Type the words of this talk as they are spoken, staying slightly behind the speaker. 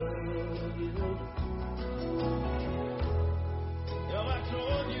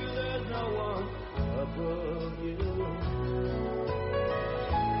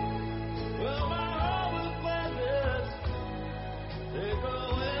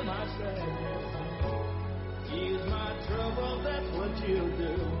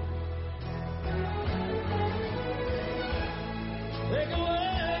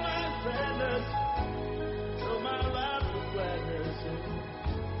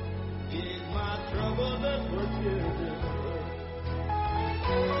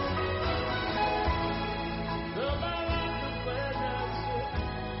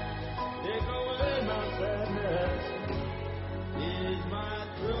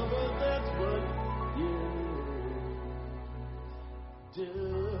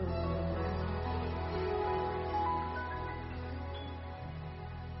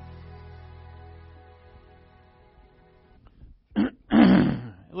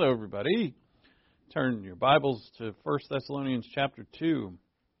Hello, everybody. Turn your Bibles to 1 Thessalonians chapter 2.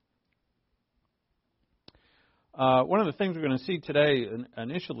 One of the things we're going to see today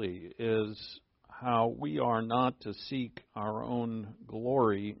initially is how we are not to seek our own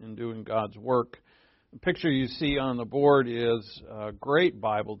glory in doing God's work. The picture you see on the board is a great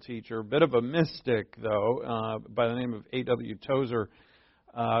Bible teacher, a bit of a mystic, though, by the name of A.W. Tozer,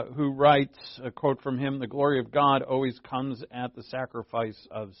 who writes, a quote from him, "The glory of God always comes at the sacrifice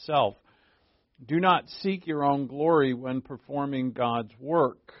of self. Do not seek your own glory when performing God's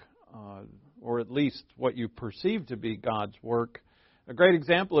work, or at least what you perceive to be God's work." A great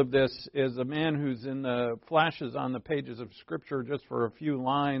example of this is a man who's in the flashes on the pages of Scripture just for a few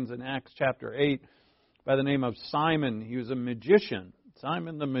lines in Acts chapter 8 by the name of Simon. He was a magician,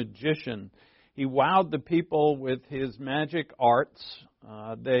 Simon the magician. He wowed the people with his magic arts.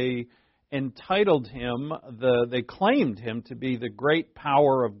 They entitled him, they claimed him to be the great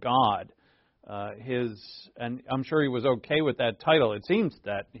power of God. And I'm sure he was okay with that title. It seems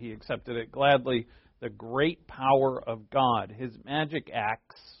that he accepted it gladly. The great power of God. His magic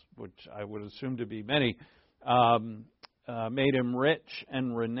acts, which I would assume to be many, made him rich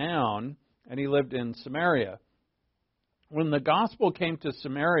and renowned, and he lived in Samaria. When the gospel came to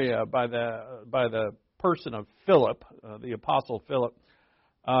Samaria by the person of Philip, the apostle Philip,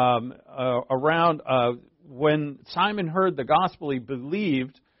 when Simon heard the gospel, he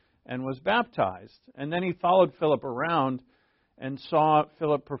believed and was baptized. And then he followed Philip around and saw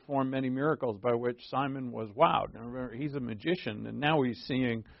Philip perform many miracles by which Simon was wowed. Now remember, he's a magician, and now he's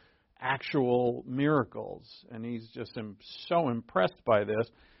seeing actual miracles, and he's just so impressed by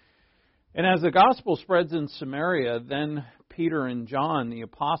this. And as the gospel spreads in Samaria, then Peter and John, the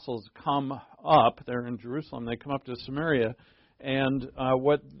apostles, come up. They're in Jerusalem. They come up to Samaria. And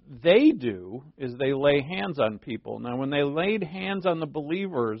what they do is they lay hands on people. Now, when they laid hands on the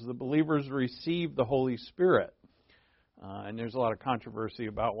believers received the Holy Spirit. And there's a lot of controversy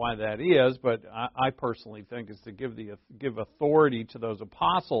about why that is, but I personally think it's to give authority to those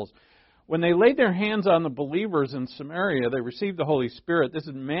apostles. When they laid their hands on the believers in Samaria, they received the Holy Spirit. This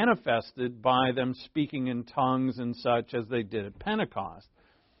is manifested by them speaking in tongues and such as they did at Pentecost.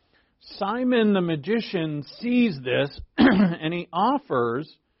 Simon the magician sees this, and he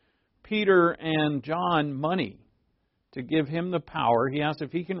offers Peter and John money to give him the power. He asks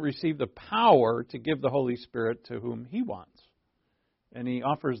if he can receive the power to give the Holy Spirit to whom he wants. And he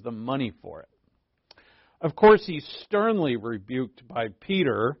offers them money for it. Of course, he's sternly rebuked by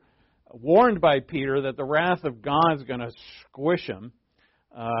Peter, warned by Peter that the wrath of God is going to squish him.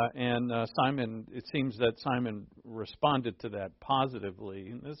 Simon, it seems that Simon responded to that positively.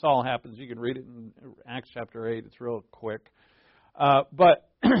 And this all happens, you can read it in Acts chapter 8, it's real quick.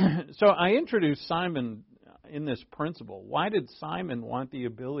 So I introduced Simon in this principle. Why did Simon want the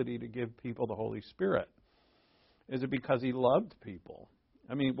ability to give people the Holy Spirit? Is it because he loved people?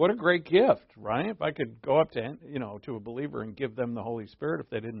 I mean, what a great gift, right? If I could go up to a believer and give them the Holy Spirit if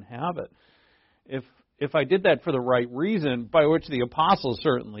they didn't have it. If I did that for the right reason, by which the apostles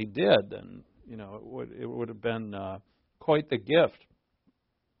certainly did, then it would have been quite the gift.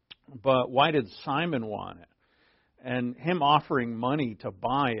 But why did Simon want it? And him offering money to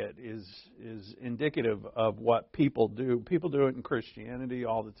buy it is indicative of what people do. People do it in Christianity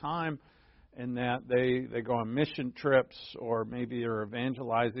all the time, in that they go on mission trips, or maybe they're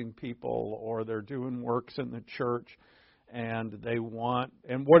evangelizing people, or they're doing works in the church. And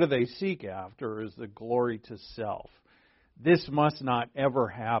what do they seek after is the glory to self. This must not ever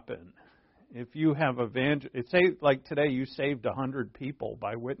happen. If you have say like today you saved 100 people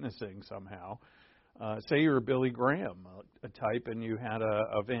by witnessing somehow. Say you're a Billy Graham a type, and you had an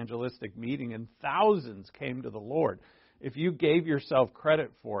evangelistic meeting and thousands came to the Lord. If you gave yourself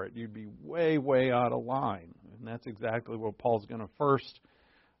credit for it, you'd be way, way out of line. And that's exactly what Paul's going to first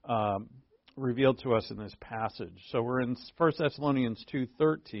revealed to us in this passage. So we're in 1 Thessalonians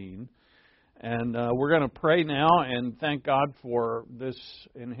 2:13, and we're going to pray now and thank God for this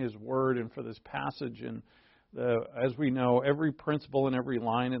in His Word and for this passage. And as we know, every principle and every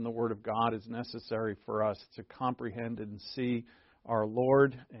line in the Word of God is necessary for us to comprehend and see our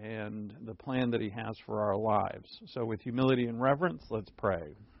Lord and the plan that He has for our lives. So with humility and reverence, let's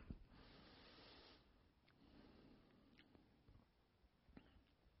pray.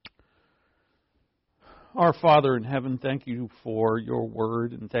 Our Father in heaven, thank you for your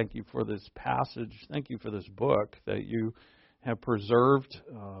word, and thank you for this passage. Thank you for this book that you have preserved,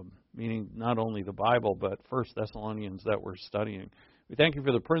 meaning not only the Bible, but 1 Thessalonians that we're studying. We thank you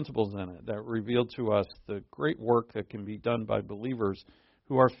for the principles in it that reveal to us the great work that can be done by believers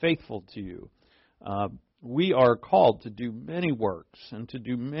who are faithful to you. We are called to do many works and to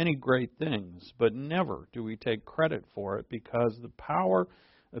do many great things, but never do we take credit for it because the power,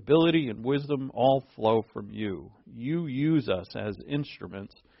 ability, and wisdom all flow from you. You use us as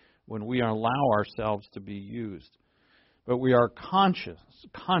instruments when we allow ourselves to be used. But we are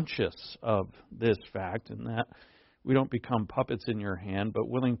conscious of this fact, and that we don't become puppets in your hand, but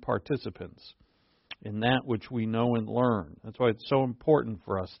willing participants in that which we know and learn. That's why it's so important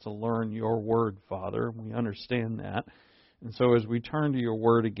for us to learn your word, Father. We understand that. And so as we turn to your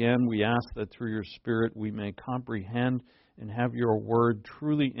word again, we ask that through your Spirit we may comprehend and have your word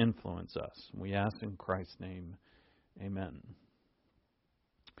truly influence us. We ask in Christ's name, amen.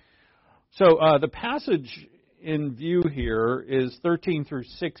 So the passage in view here is 13 through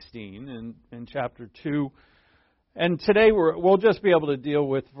 16 in chapter 2. And today we'll just be able to deal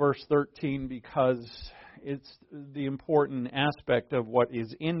with verse 13 because it's the important aspect of what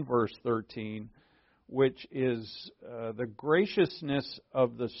is in verse 13, which is the graciousness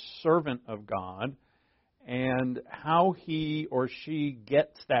of the servant of God and how he or she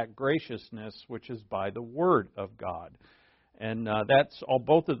gets that graciousness, which is by the Word of God. And that's all.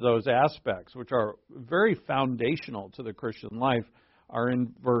 Both of those aspects, which are very foundational to the Christian life, are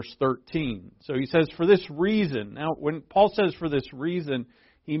in verse 13. So he says, for this reason. Now, when Paul says for this reason,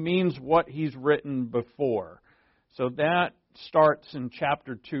 he means what he's written before. So that starts in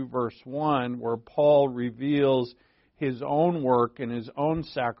chapter 2, verse 1, where Paul reveals his own work and his own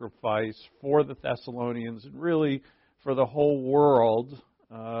sacrifice for the Thessalonians and really for the whole world.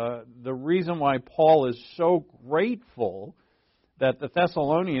 The reason why Paul is so grateful that the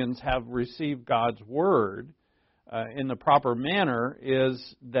Thessalonians have received God's word in the proper manner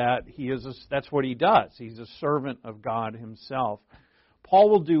is that that's what he does. He's a servant of God himself. Paul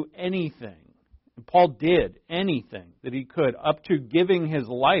will do anything. Paul did anything that he could, up to giving his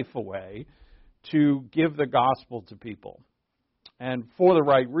life away to give the gospel to people. And for the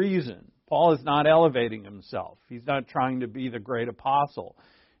right reason. Paul is not elevating himself. He's not trying to be the great apostle.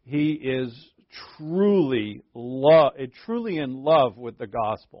 He is truly in love with the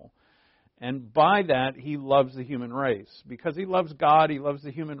gospel. And by that, he loves the human race. Because he loves God, he loves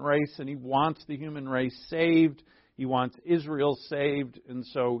the human race, and he wants the human race saved. He wants Israel saved. And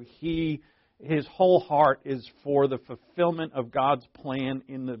so his whole heart is for the fulfillment of God's plan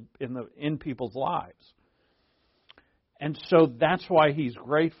in people's lives. And so that's why he's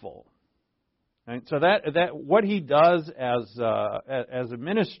grateful. Right? So that what he does as a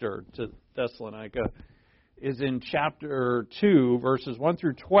minister to Thessalonica is in chapter 2, verses 1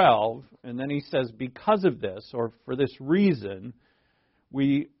 through 12, and then he says, because of this, or for this reason,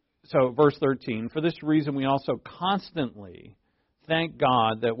 verse 13, for this reason we also constantly thank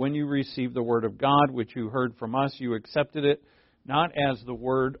God that when you received the word of God, which you heard from us, you accepted it, not as the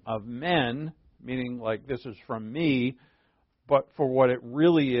word of men, meaning like this is from me, but for what it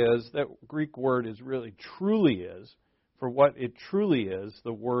really is. That Greek word is really truly is, for what it truly is,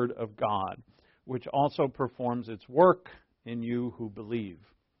 the word of God, which also performs its work in you who believe.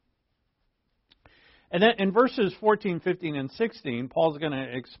 And then in verses 14, 15, and 16, Paul's going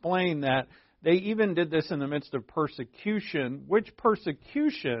to explain that they even did this in the midst of persecution, which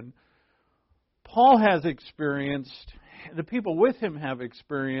persecution Paul has experienced, the people with him have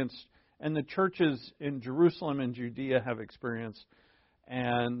experienced, and the churches in Jerusalem and Judea have experienced.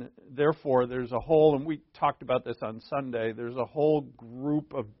 And therefore, there's a whole, and we talked about this on Sunday, there's a whole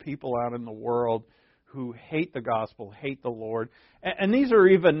group of people out in the world who hate the gospel, hate the Lord. And these are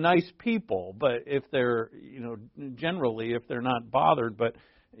even nice people, but if they're, generally, if they're not bothered, but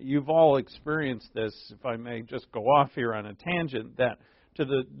you've all experienced this, if I may just go off here on a tangent, that to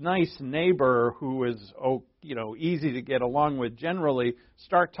the nice neighbor who is, easy to get along with generally,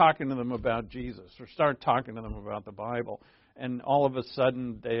 start talking to them about Jesus or start talking to them about the Bible. And all of a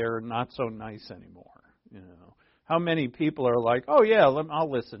sudden, they're not so nice anymore. How many people are like, oh yeah,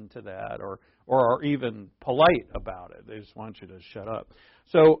 I'll listen to that, or are even polite about it. They just want you to shut up.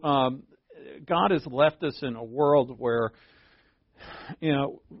 So God has left us in a world where,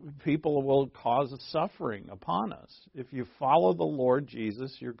 people will cause a suffering upon us. If you follow the Lord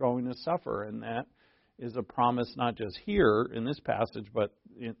Jesus, you're going to suffer, and that is a promise not just here in this passage, but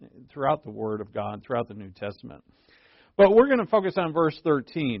throughout the Word of God, throughout the New Testament. But we're going to focus on verse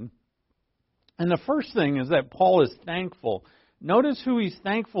 13. And the first thing is that Paul is thankful. Notice who he's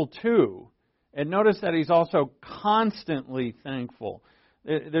thankful to. And notice that he's also constantly thankful.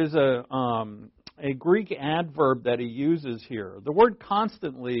 There's a Greek adverb that he uses here. The word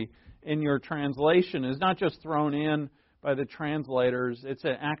constantly in your translation is not just thrown in by the translators. It's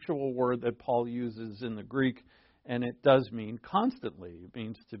an actual word that Paul uses in the Greek, and it does mean constantly. It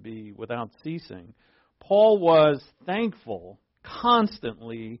means to be without ceasing. Paul was thankful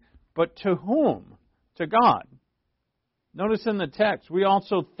constantly, but to whom? To God. Notice in the text, we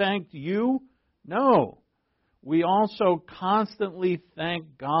also thanked you? No. We also constantly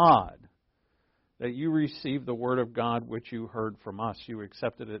thank God that you received the word of God which you heard from us. You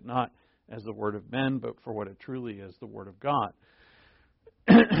accepted it not as the word of men, but for what it truly is, the word of God.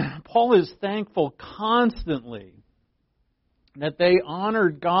 Paul is thankful constantly that they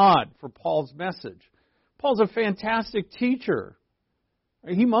honored God for Paul's message. Paul's a fantastic teacher.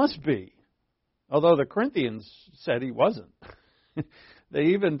 He must be. Although the Corinthians said he wasn't. They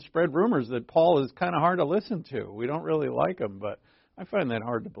even spread rumors that Paul is kind of hard to listen to. We don't really like him, but I find that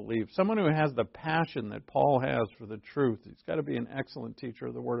hard to believe. Someone who has the passion that Paul has for the truth, he's got to be an excellent teacher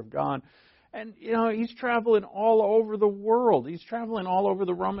of the Word of God. And, he's traveling all over the world. He's traveling all over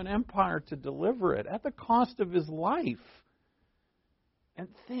the Roman Empire to deliver it at the cost of his life. And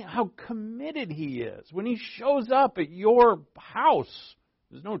think how committed he is. When he shows up at your house,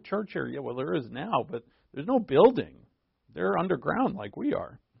 there's no church here yet. Well, there is now, but there's no building. They're underground like we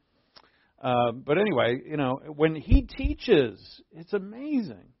are. But anyway, when he teaches, it's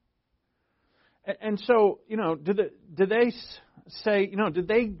amazing. And so, did they say, did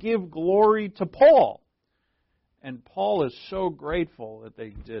they give glory to Paul? And Paul is so grateful that they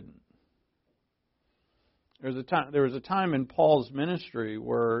didn't. There was a time in Paul's ministry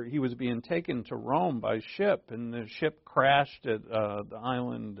where he was being taken to Rome by ship, and the ship crashed at the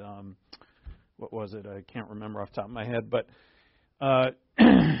island. What was it? I can't remember off the top of my head. But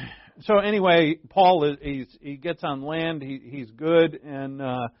so anyway, Paul he gets on land. He's good, and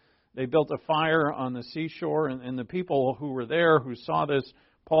they built a fire on the seashore. And the people who were there who saw this,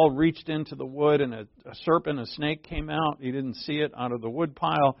 Paul reached into the wood, and a serpent, a snake came out. He didn't see it out of the wood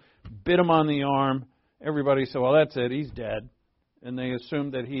pile, bit him on the arm. Everybody said, well, that's it, he's dead. And they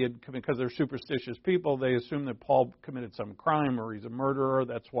assumed that he had, because they're superstitious people, they assumed that Paul committed some crime or he's a murderer.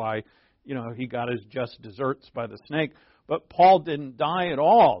 That's why, he got his just deserts by the snake. But Paul didn't die at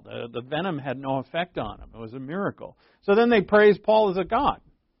all. The venom had no effect on him. It was a miracle. So then they praised Paul as a god.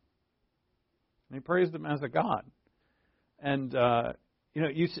 They praised him as a god. And,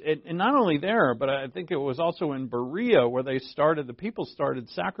 and not only there, but I think it was also in Berea where the people started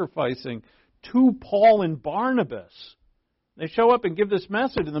sacrificing to Paul and Barnabas. They show up and give this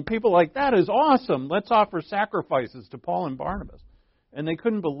message, and the people are like, that is awesome. Let's offer sacrifices to Paul and Barnabas. And they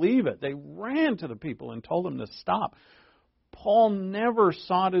couldn't believe it. They ran to the people and told them to stop. Paul never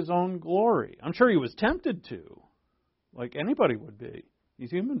sought his own glory. I'm sure he was tempted to, like anybody would be.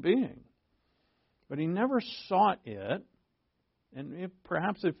 He's a human being. But he never sought it. And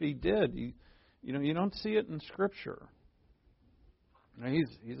perhaps if he did, you don't see it in Scripture.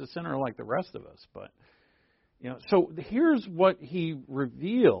 He's a sinner like the rest of us, but so here's what he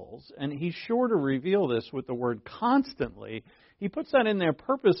reveals, and he's sure to reveal this with the word constantly. He puts that in there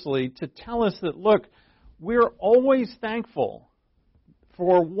purposely to tell us that, look, we're always thankful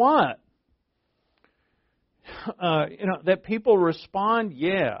for what? That people respond,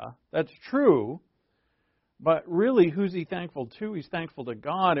 yeah, that's true, but really who's he thankful to? He's thankful to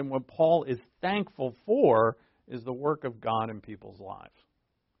God, and what Paul is thankful for is the work of God in people's lives.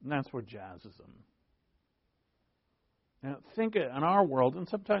 And that's what jazzes them. Now, think in our world, and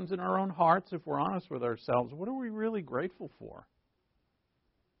sometimes in our own hearts, if we're honest with ourselves, what are we really grateful for?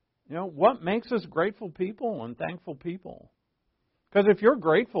 What makes us grateful people and thankful people? Because if you're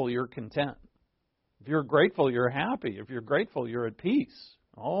grateful, you're content. If you're grateful, you're happy. If you're grateful, you're at peace.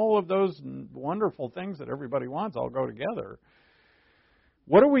 All of those wonderful things that everybody wants all go together.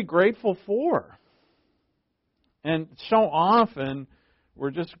 What are we grateful for? And so often, we're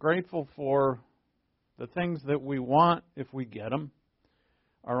just grateful for the things that we want if we get them,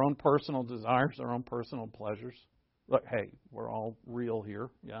 our own personal desires, our own personal pleasures. Look, hey, we're all real here,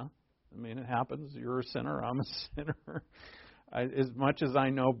 yeah? I mean, it happens. You're a sinner, I'm a sinner. As much as I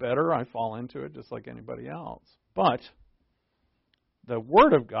know better, I fall into it just like anybody else. But the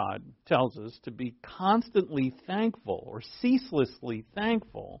Word of God tells us to be constantly thankful or ceaselessly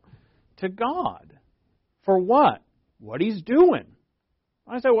thankful to God. For what? What He's doing.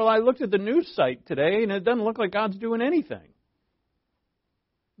 I say, well, I looked at the news site today, and it doesn't look like God's doing anything.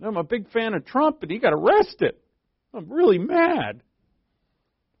 I'm a big fan of Trump, but he got arrested. I'm really mad.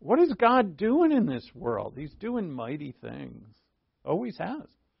 What is God doing in this world? He's doing mighty things. Always has.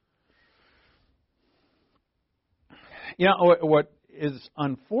 What is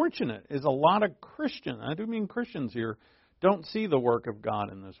unfortunate is a lot of Christians, I do mean Christians here, don't see the work of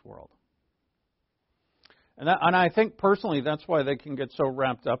God in this world. And I think personally that's why they can get so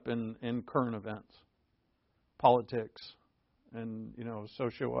wrapped up in current events, politics, and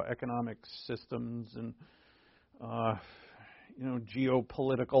socioeconomic systems and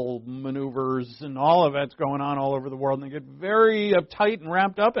geopolitical maneuvers and all of that's going on all over the world, and they get very uptight and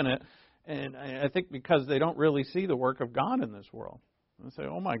wrapped up in it. And I think because they don't really see the work of God in this world. And say,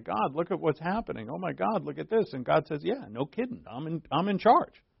 "Oh my God, look at what's happening. Oh my God, look at this." And God says, "Yeah, no kidding. I'm in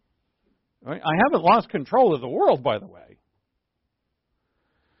charge. Right? I haven't lost control of the world, by the way."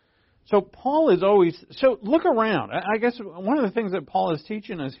 So Paul is always, look around. I guess one of the things that Paul is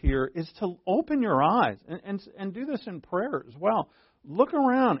teaching us here is to open your eyes and do this in prayer as well. Look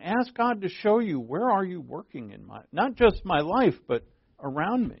around. Ask God to show you, where are you working in not just my life, but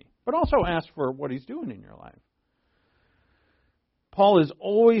around me. But also ask for what He's doing in your life. Paul is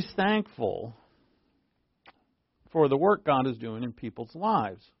always thankful for the work God is doing in people's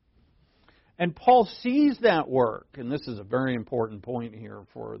lives. And Paul sees that work, and this is a very important point here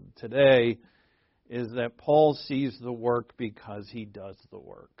for today, is that Paul sees the work because he does the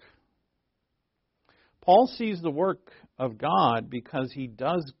work. Paul sees the work of God because he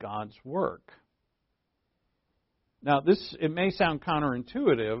does God's work. Now, it may sound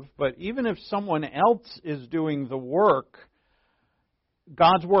counterintuitive, but even if someone else is doing the work,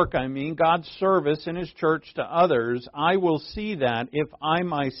 God's work, God's service in His church to others, I will see that if I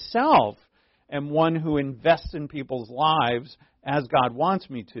myself am one who invests in people's lives as God wants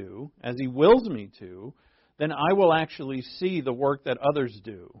me to, as He wills me to, then I will actually see the work that others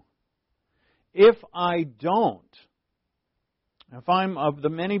do. If I don't, if I'm of the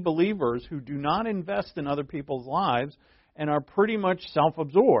many believers who do not invest in other people's lives and are pretty much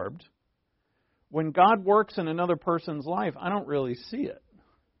self-absorbed, when God works in another person's life, I don't really see it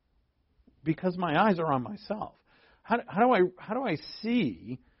because my eyes are on myself. How do I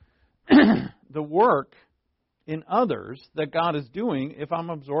see the work in others that God is doing if I'm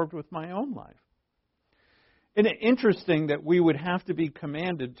absorbed with my own life? Isn't it interesting that we would have to be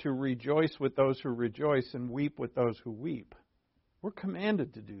commanded to rejoice with those who rejoice and weep with those who weep? We're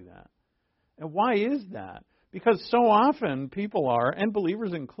commanded to do that. And why is that? Because so often people are, and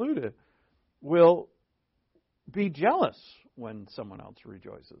believers included, will be jealous when someone else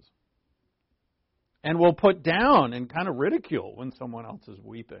rejoices. And will put down and kind of ridicule when someone else is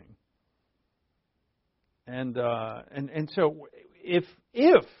weeping. And so if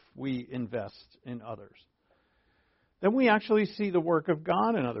we invest in others, then we actually see the work of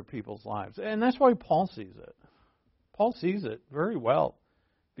God in other people's lives. And that's why Paul sees it. Paul sees it very well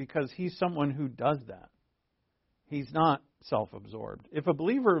because he's someone who does that. He's not self-absorbed. If a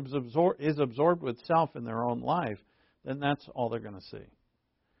believer is absorbed with self in their own life, then that's all they're going to see.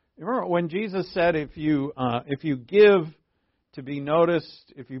 Remember when Jesus said, if you give to be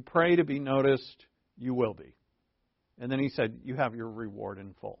noticed, if you pray to be noticed, you will be. And then He said, you have your reward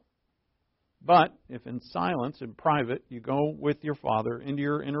in full. But if in silence, in private, you go with your Father into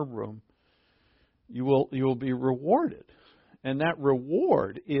your inner room, you will be rewarded. And that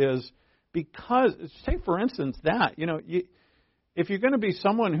reward is because, say for instance that, if you're going to be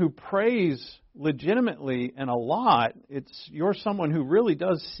someone who prays legitimately and a lot, you're someone who really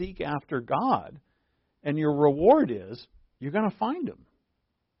does seek after God, and your reward is you're going to find Him.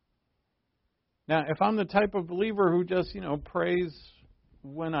 Now, if I'm the type of believer who just, prays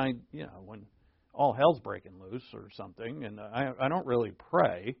when when all hell's breaking loose or something, and I don't really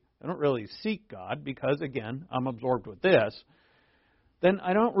pray, I don't really seek God because, again, I'm absorbed with this, then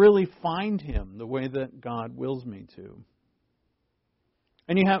I don't really find Him the way that God wills me to.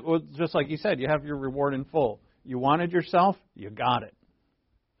 And you have, just like you said, you have your reward in full. You wanted yourself, you got it.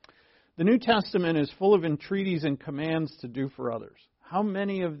 The New Testament is full of entreaties and commands to do for others. How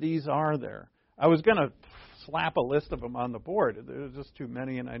many of these are there? I was going to slap a list of them on the board. There's just too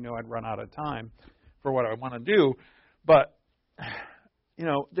many, and I know I'd run out of time for what I want to do. But,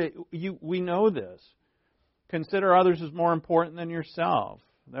 we know this. Consider others as more important than yourself.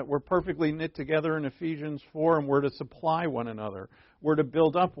 That we're perfectly knit together in Ephesians 4, and we're to supply one another. We're to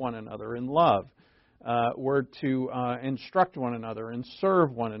build up one another in love. We're to instruct one another and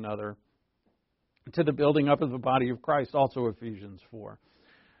serve one another to the building up of the body of Christ, also Ephesians 4.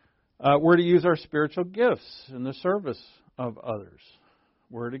 We're to use our spiritual gifts in the service of others.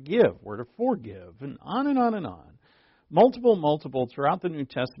 We're to give. We're to forgive, and on and on and on. Multiple throughout the New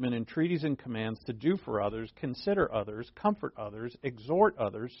Testament entreaties and commands to do for others, consider others, comfort others, exhort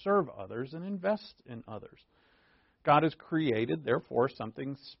others, serve others, and invest in others. God has created, therefore,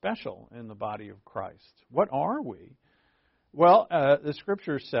 something special in the body of Christ. What are we? Well, the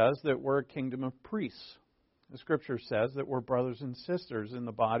Scripture says that we're a kingdom of priests. The Scripture says that we're brothers and sisters in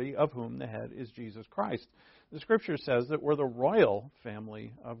the body of whom the head is Jesus Christ. The Scripture says that we're the royal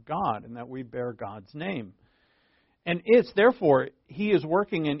family of God and that we bear God's name. And it's, therefore, He is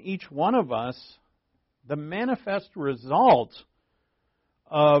working in each one of us the manifest result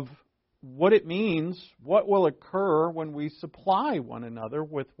of what it means, what will occur when we supply one another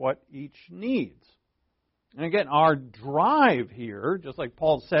with what each needs. And again, our drive here, just like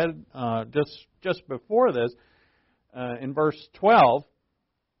Paul said just before this, in verse 12,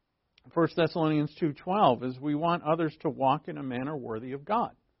 1 Thessalonians 2:12, is we want others to walk in a manner worthy of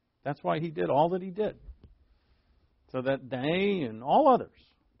God. That's why He did all that He did. So that they and all others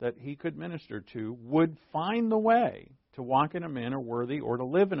that He could minister to would find the way to walk in a manner worthy or to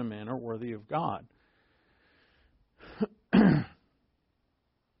live in a manner worthy of God.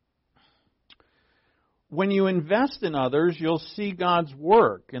 When you invest in others, you'll see God's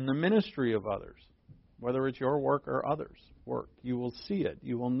work in the ministry of others. Whether it's your work or others' work, you will see it.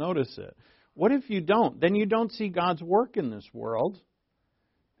 You will notice it. What if you don't? Then you don't see God's work in this world.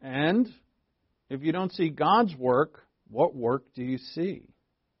 And if you don't see God's work, what work do you see?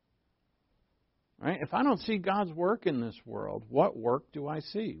 Right? If I don't see God's work in this world, what work do I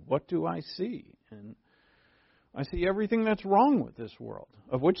see? What do I see? And I see everything that's wrong with this world,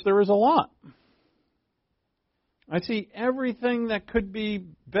 of which there is a lot. I see everything that could be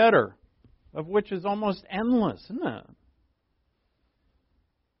better, of which is almost endless, isn't it?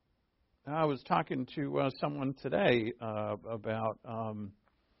 I was talking to someone today about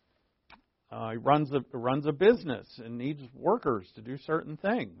he runs a business and needs workers to do certain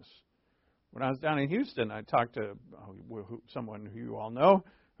things. When I was down in Houston, I talked to someone who you all know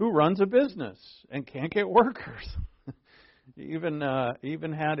who runs a business and can't get workers. He even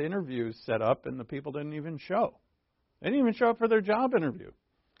had interviews set up, and the people didn't even show. They didn't even show up for their job interview.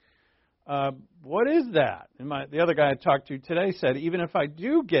 What is that? And the other guy I talked to today said, even if I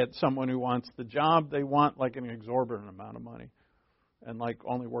do get someone who wants the job, they want like an exorbitant amount of money, and like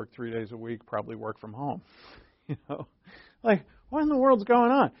only work 3 days a week, probably work from home. Like, what in the world's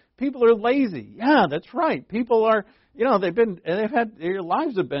going on? People are lazy. Yeah, that's right. People are, their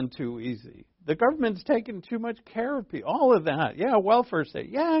lives have been too easy. The government's taken too much care of people. All of that. Yeah, welfare state.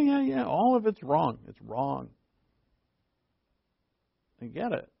 Yeah. All of it's wrong. It's wrong. I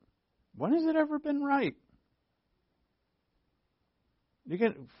get it. When has it ever been right? You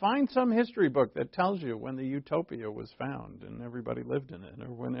can find some history book that tells you when the utopia was found and everybody lived in it,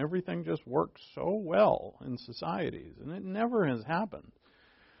 or when everything just worked so well in societies, and it never has happened.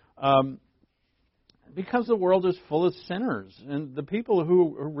 Because the world is full of sinners, and the people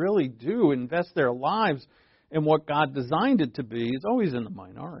who really do invest their lives in what God designed it to be is always in the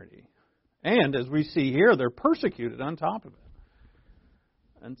minority. And as we see here, they're persecuted on top of it.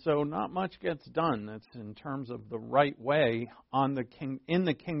 And so not much gets done that's in terms of the right way in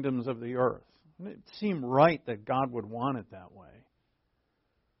the kingdoms of the earth. It seemed right that God would want it that way.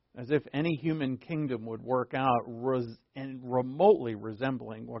 As if any human kingdom would work out and remotely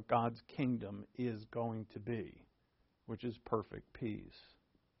resembling what God's kingdom is going to be, which is perfect peace.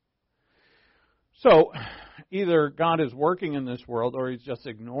 So, either God is working in this world, or He's just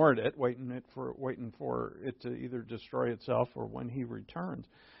ignored it, waiting for it to either destroy itself or when He returns.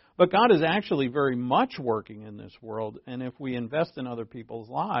 But God is actually very much working in this world, and if we invest in other people's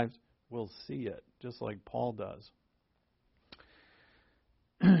lives, we'll see it, just like Paul does.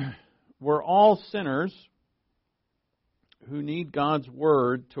 We're all sinners who need God's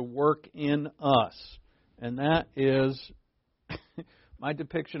Word to work in us, and that is my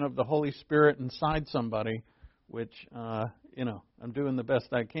depiction of the Holy Spirit inside somebody, which, I'm doing the best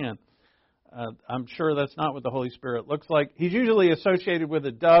I can. I'm sure that's not what the Holy Spirit looks like. He's usually associated with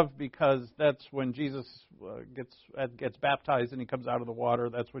a dove because that's when Jesus gets baptized and He comes out of the water.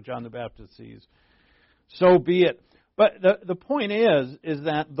 That's what John the Baptist sees. So be it. But the point is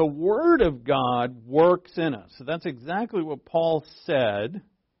that the Word of God works in us. So that's exactly what Paul said.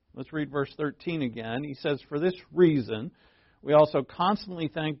 Let's read verse 13 again. He says, "For this reason, we also constantly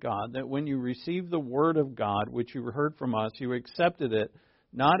thank God that when you received the Word of God, which you heard from us, you accepted it,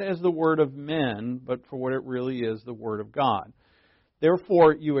 not as the word of men, but for what it really is, the Word of God.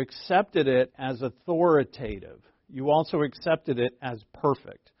 Therefore, you accepted it as authoritative. You also accepted it as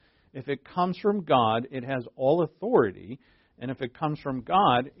perfect. If it comes from God, it has all authority, and if it comes from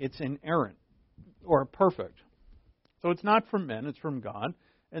God, it's inerrant or perfect. So it's not from men, it's from God,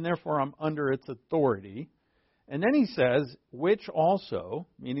 and therefore I'm under its authority." And then he says, "which also,"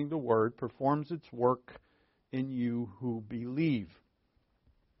 meaning the Word, "performs its work in you who believe."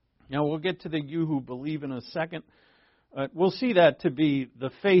 Now we'll get to the "you who believe" in a second. We'll see that to be the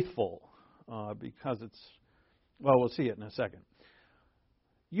faithful, because we'll see it in a second.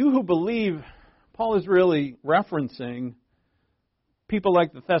 You who believe, Paul is really referencing people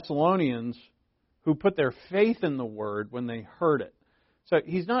like the Thessalonians who put their faith in the Word when they heard it. So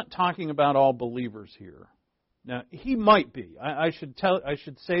he's not talking about all believers here. Now, he might be. I should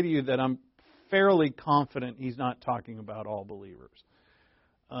say to you that I'm fairly confident he's not talking about all believers.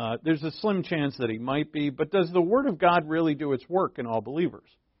 There's a slim chance that he might be, but does the Word of God really do its work in all believers?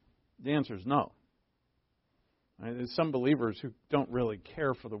 The answer is no. There's some believers who don't really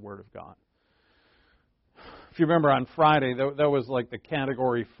care for the Word of God. If you remember on Friday, that was like the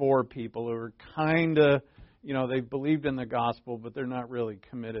category 4 people who were kind of, they believed in the gospel, but they're not really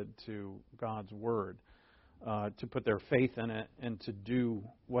committed to God's Word, to put their faith in it and to do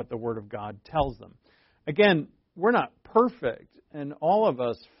what the Word of God tells them. Again, we're not perfect, and all of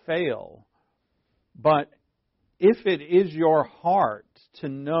us fail, but if it is your heart to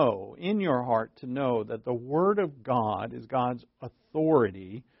know, in your heart to know that the Word of God is God's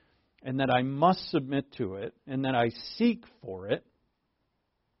authority, and that I must submit to it, and that I seek for it,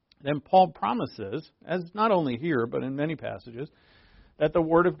 then Paul promises, as not only here, but in many passages, that the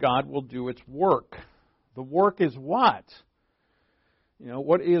Word of God will do its work. The work is what?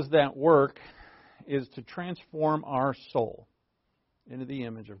 What is that work? Is to transform our soul into the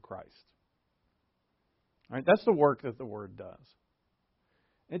image of Christ. All right, that's the work that the Word does.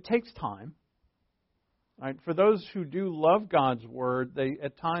 It takes time. All right, for those who do love God's Word, they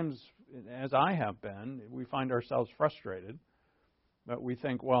at times, as I have been, we find ourselves frustrated. But we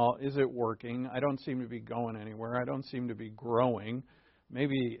think, well, is it working? I don't seem to be going anywhere. I don't seem to be growing.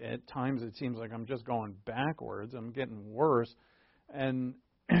 Maybe at times it seems like I'm just going backwards. I'm getting worse. And,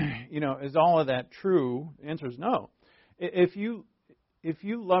 is all of that true? The answer is no. If you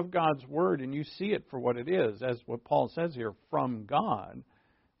love God's Word and you see it for what it is, as what Paul says here, from God,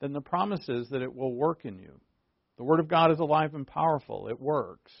 then the promise is that it will work in you. The Word of God is alive and powerful. It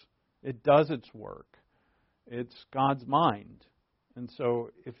works. It does its work. It's God's mind. And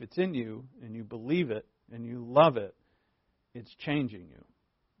so if it's in you and you believe it and you love it, it's changing you.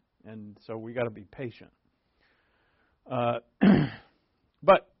 And so we got to be patient.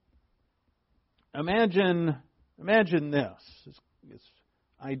 But imagine this. This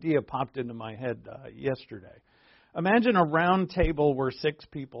idea popped into my head yesterday. Imagine a round table where 6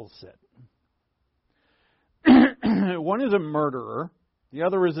 people sit. One is a murderer. The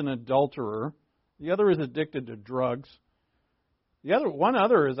other is an adulterer. The other is addicted to drugs. One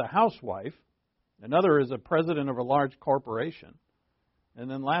other is a housewife. Another is a president of a large corporation. And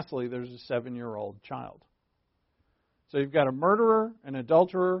then lastly, there's a 7-year-old child. So you've got a murderer, an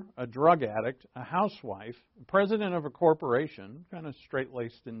adulterer, a drug addict, a housewife, a president of a corporation, kind of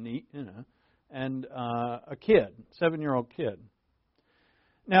straight-laced and neat, and a kid, 7-year-old kid.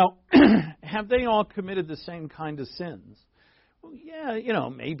 Now, have they all committed the same kind of sins? Well, yeah,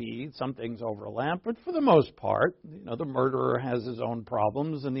 maybe some things overlap, but for the most part, the murderer has his own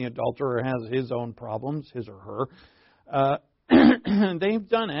problems and the adulterer has his own problems, his or her. They've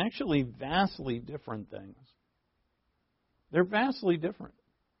done actually vastly different things. They're vastly different.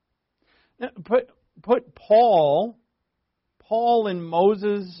 Now, put Paul and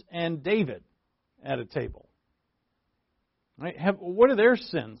Moses and David at a table. Right? What are their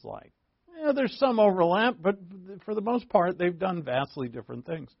sins like? Yeah, there's some overlap, but for the most part, they've done vastly different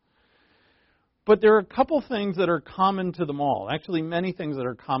things. But there are a couple things that are common to them all. Actually, many things that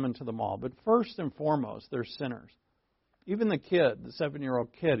are common to them all. But first and foremost, they're sinners. Even the kid, the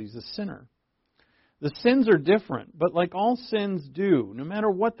 7-year-old kid, he's a sinner. The sins are different, but like all sins do, no matter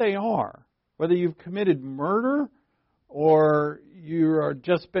what they are, whether you've committed murder or you are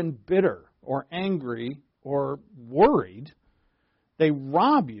just been bitter or angry or worried, they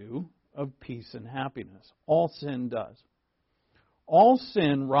rob you of peace and happiness. All sin does. All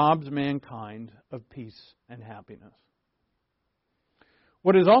sin robs mankind of peace and happiness.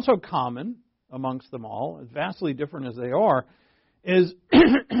 What is also common amongst them all, as vastly different as they are, is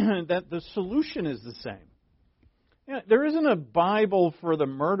that the solution is the same. There isn't a Bible for the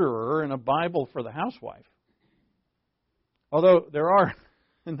murderer and a Bible for the housewife. Although there are,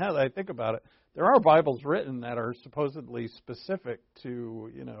 and now that I think about it, there are Bibles written that are supposedly specific to,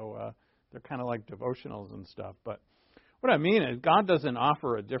 they're kind of like devotionals and stuff. But what I mean is God doesn't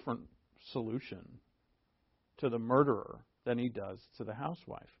offer a different solution to the murderer than He does to the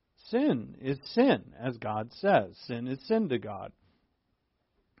housewife. Sin is sin, as God says. Sin is sin to God.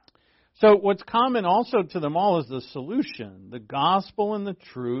 So what's common also to them all is the solution, the gospel and the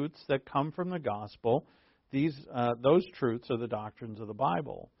truths that come from the gospel. Those truths are the doctrines of the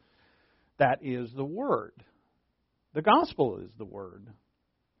Bible. That is the Word. The gospel is the Word.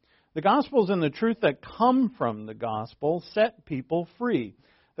 The gospels and the truth that come from the gospel set people free.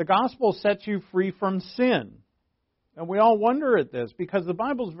 The gospel sets you free from sin. And we all wonder at this because the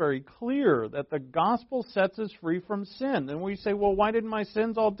Bible's very clear that the gospel sets us free from sin. And we say, well, why didn't my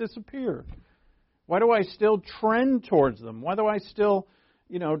sins all disappear? Why do I still trend towards them? Why do I still,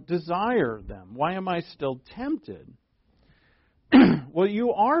 desire them? Why am I still tempted? Well,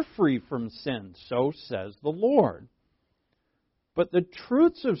 you are free from sin, so says the Lord. But the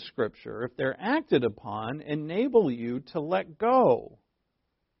truths of Scripture, if they're acted upon, enable you to let go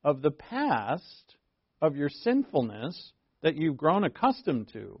of the past, of your sinfulness that you've grown accustomed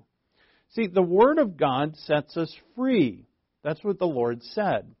to. See, the Word of God sets us free. That's what the Lord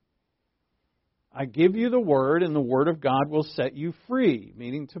said. I give you the Word, and the Word of God will set you free,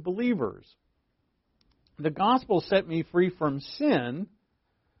 meaning to believers. The gospel set me free from sin,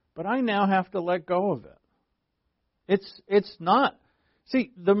 but I now have to let go of it. It's not...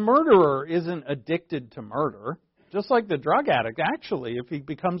 See, the murderer isn't addicted to murder. Just like the drug addict, actually, if he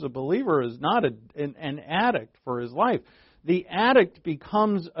becomes a believer, is not an addict for his life. The addict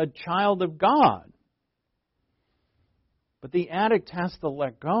becomes a child of God. But the addict has to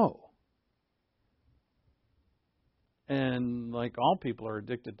let go. And like all people are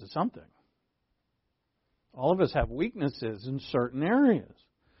addicted to something. All of us have weaknesses in certain areas.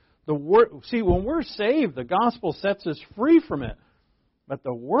 See, when we're saved, the gospel sets us free from it. But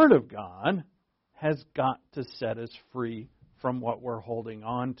the Word of God has got to set us free from what we're holding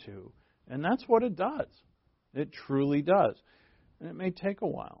on to. And that's what it does. It truly does. And it may take a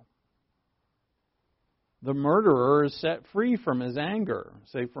while. The murderer is set free from his anger.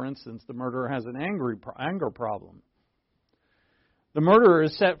 Say, for instance, the murderer has an anger problem. The murderer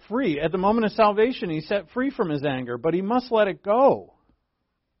is set free. At the moment of salvation, he's set free from his anger, but he must let it go.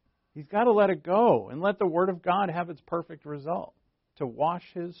 He's got to let it go and let the Word of God have its perfect result to wash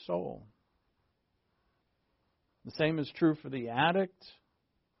his soul. The same is true for the addict.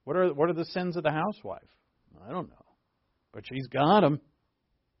 What are the sins of the housewife? I don't know. But she's got them.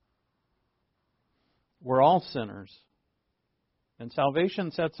 We're all sinners. And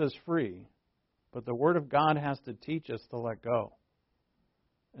salvation sets us free. But the Word of God has to teach us to let go.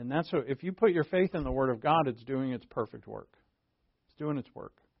 And that's what, if you put your faith in the Word of God, it's doing its perfect work. It's doing its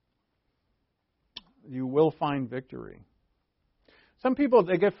work. You will find victory. Some people,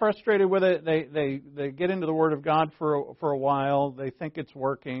 they get frustrated with it. They get into the Word of God for a while. They think it's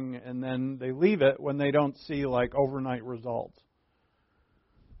working, and then they leave it when they don't see like overnight results.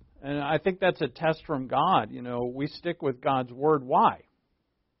 And I think that's a test from God. We stick with God's Word. Why?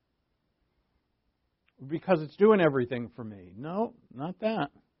 Because it's doing everything for me. No, not that.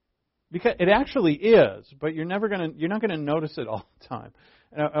 Because it actually is, but you're not going to notice it all the time.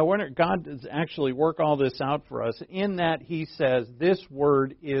 I wonder, God does actually work all this out for us in that He says, this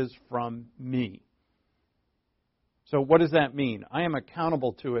Word is from me. So what does that mean? I am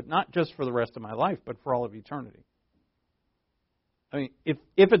accountable to it, not just for the rest of my life, but for all of eternity. I mean, if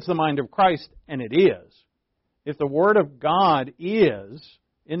it's the mind of Christ, and it is, if the Word of God is,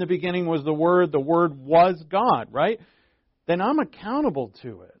 in the beginning was the Word was God, right? Then I'm accountable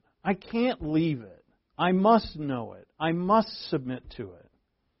to it. I can't leave it. I must know it. I must submit to it.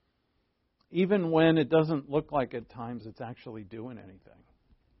 Even when it doesn't look like at times it's actually doing anything.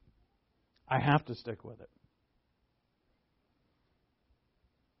 I have to stick with it.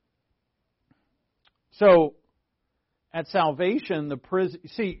 So, at salvation, the prison...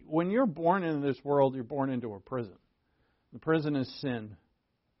 See, when you're born into this world, you're born into a prison. The prison is sin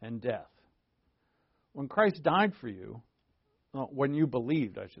and death. When Christ died for you, when you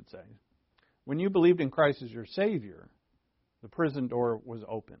believed, I should say, when you believed in Christ as your Savior, the prison door was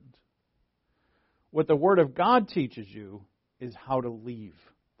opened. What the Word of God teaches you is how to leave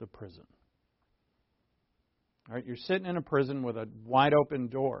the prison. All right, you're sitting in a prison with a wide open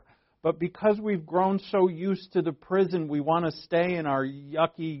door. But because we've grown so used to the prison, we want to stay in our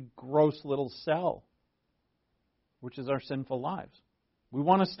yucky, gross little cell, which is our sinful lives. We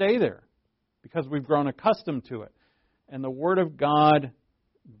want to stay there because we've grown accustomed to it. And the Word of God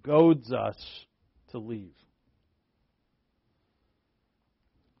goads us to leave.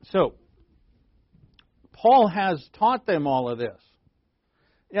 So, Paul has taught them all of this.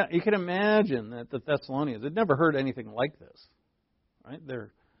 Yeah, you can imagine that the Thessalonians had never heard anything like this. Right?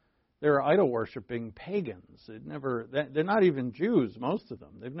 They're idol-worshipping pagans. They're not even Jews, most of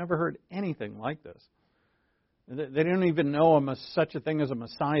them. They've never heard anything like this. They don't even know such a thing as a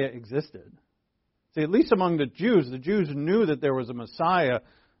Messiah existed. See, at least among the Jews knew that there was a Messiah.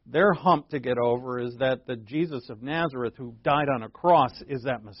 Their hump to get over is that the Jesus of Nazareth who died on a cross is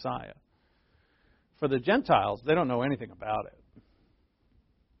that Messiah. For the Gentiles, they don't know anything about it.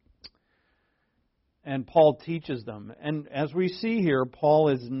 And Paul teaches them. And as we see here, Paul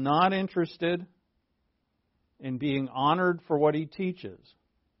is not interested in being honored for what he teaches.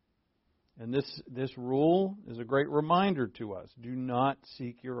 And this rule is a great reminder to us. Do not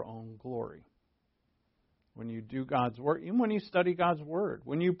seek your own glory. When you do God's work, even when you study God's Word,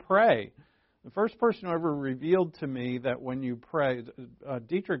 when you pray. The first person who ever revealed to me that when you pray,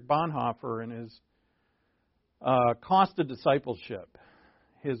 Dietrich Bonhoeffer in his Cost of Discipleship,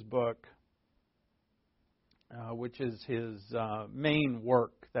 his book, which is his main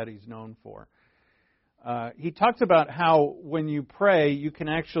work that he's known for. He talks about how when you pray, you can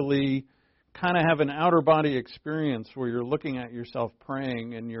actually kind of have an outer body experience where you're looking at yourself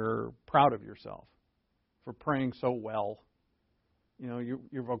praying and you're proud of yourself for praying so well. You know,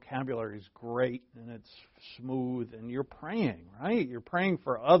 your vocabulary is great and it's smooth and you're praying, right? You're praying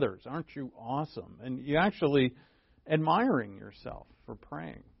for others. Aren't you awesome? And you're actually admiring yourself for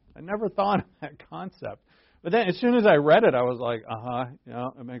praying. I never thought of that concept. But then as soon as I read it, I was like,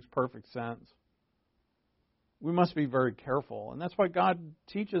 it makes perfect sense. We must be very careful. And that's why God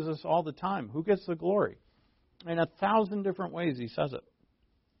teaches us all the time. Who gets the glory? In 1,000 different ways he says it.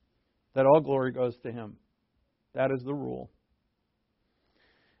 That all glory goes to him. That is the rule.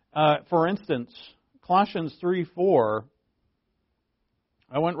 For instance, Colossians 3:4.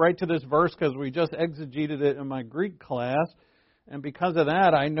 I went right to this verse because we just exegeted it in my Greek class. And because of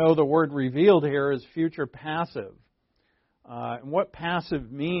that, I know the word revealed here is future passive. And what passive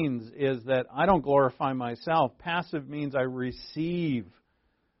means is that I don't glorify myself. Passive means I receive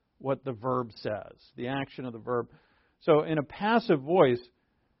what the verb says, the action of the verb. So in a passive voice,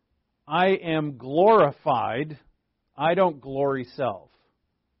 I am glorified. I don't glory self.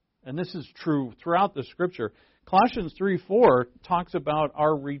 And this is true throughout the Scripture. Colossians 3:4 talks about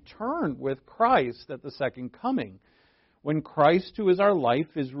our return with Christ at the second coming. When Christ, who is our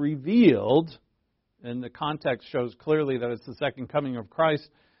life, is revealed, and the context shows clearly that it's the second coming of Christ,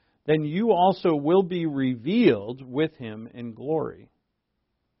 then you also will be revealed with him in glory.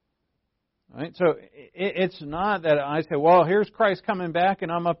 Right? So it's not that I say, well, here's Christ coming back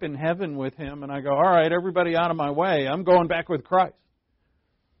and I'm up in heaven with him, and I go, all right, everybody out of my way, I'm going back with Christ.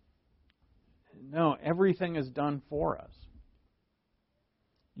 No, everything is done for us.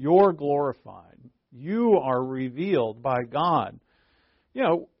 You're glorified. You are revealed by God. You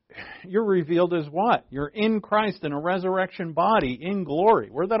know, you're revealed as what? You're in Christ in a resurrection body, in glory.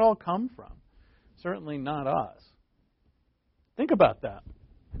 Where'd that all come from? Certainly not us. Think about that.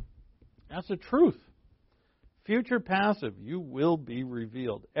 That's the truth. Future passive, you will be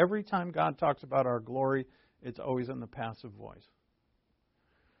revealed. Every time God talks about our glory, it's always in the passive voice.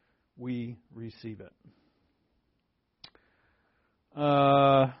 We receive it.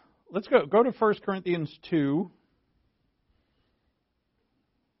 Let's go to 1 Corinthians 2.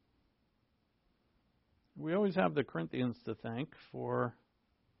 We always have the Corinthians to thank for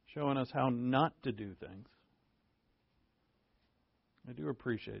showing us how not to do things. I do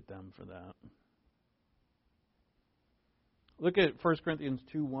appreciate them for that. Look at 1 Corinthians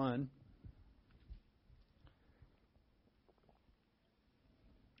 2:1.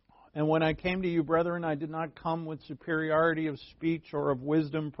 And when I came to you, brethren, I did not come with superiority of speech or of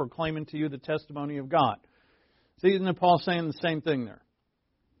wisdom, proclaiming to you the testimony of God. See, isn't Paul saying the same thing there?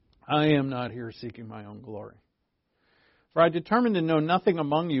 I am not here seeking my own glory. For I determined to know nothing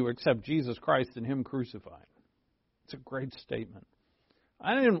among you except Jesus Christ and him crucified. It's a great statement.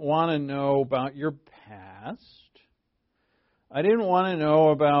 I didn't want to know about your past. I didn't want to know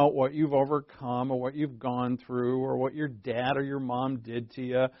about what you've overcome or what you've gone through or what your dad or your mom did to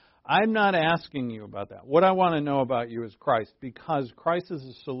you. I'm not asking you about that. What I want to know about you is Christ, because Christ is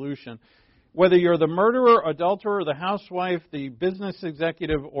the solution. Whether you're the murderer, adulterer, the housewife, the business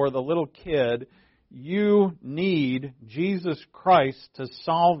executive, or the little kid, you need Jesus Christ to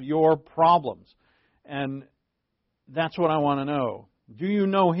solve your problems. And that's what I want to know. Do you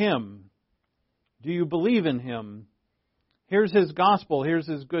know him? Do you believe in him? Here's his gospel. Here's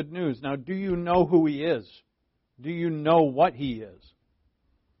his good news. Now, do you know who he is? Do you know what he is?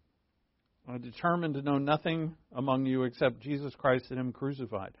 I determined to know nothing among you except Jesus Christ and him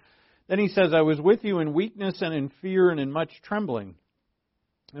crucified. Then he says, I was with you in weakness and in fear and in much trembling.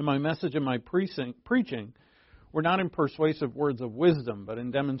 And my message and my preaching were not in persuasive words of wisdom, but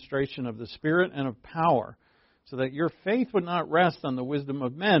in demonstration of the Spirit and of power, so that your faith would not rest on the wisdom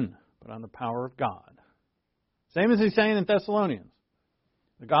of men, but on the power of God. Same as he's saying in Thessalonians.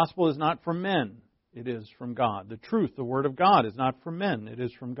 The gospel is not from men, it is from God. The truth, the word of God, is not from men, it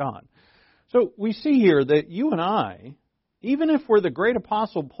is from God. So we see here that you and I, even if we're the great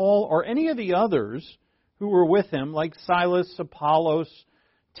apostle Paul or any of the others who were with him, like Silas, Apollos,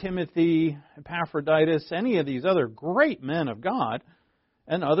 Timothy, Epaphroditus, any of these other great men of God,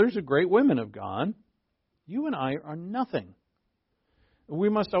 and others are great women of God, You and I are nothing. We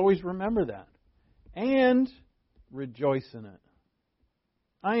must always remember that. And rejoice in it.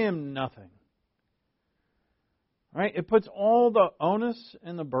 I am nothing. Right? It puts all the onus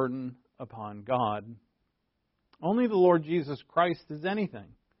and the burden upon God. Only the Lord Jesus Christ is anything.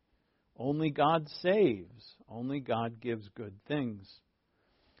 Only God saves. Only God gives good things.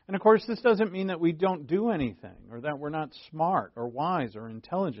 And of course, this doesn't mean that we don't do anything or that we're not smart or wise or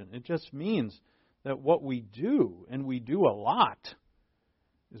intelligent. It just means that what we do, and we do a lot,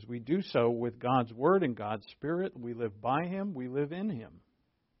 is we do so with God's Word and God's Spirit. We live by Him. We live in Him.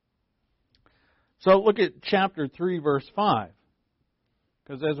 So look at chapter 3, verse 5.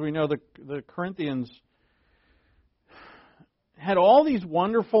 Because as we know, the Corinthians had all these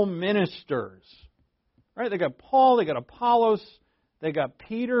wonderful ministers. Right? They got Paul, they got Apollos, they got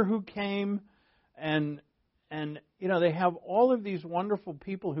Peter who came, and they have all of these wonderful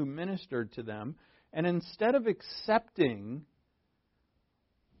people who ministered to them. And instead of accepting,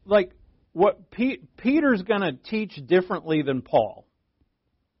 like, what Peter's going to teach differently than Paul.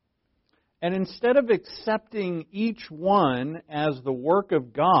 And instead of accepting each one as the work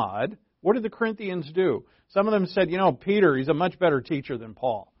of God, what did the Corinthians do? Some of them said, Peter, he's a much better teacher than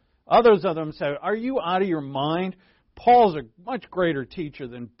Paul. Others of them said, are you out of your mind? Paul's a much greater teacher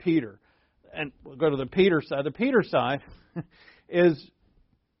than Peter. And we'll go to the Peter side. The Peter side is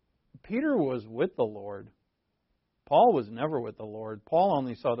Peter was with the Lord. Paul was never with the Lord. Paul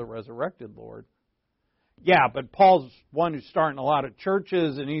only saw the resurrected Lord. Yeah, but Paul's one who's starting a lot of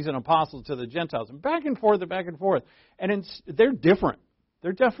churches, and he's an apostle to the Gentiles. And back and forth and back and forth. And they're different.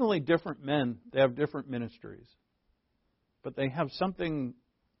 They're definitely different men. They have different ministries. But they have something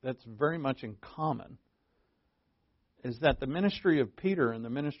that's very much in common, is that the ministry of Peter and the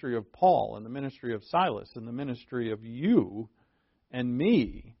ministry of Paul and the ministry of Silas and the ministry of you and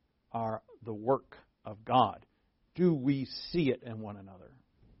me are the work of God. Do we see it in one another?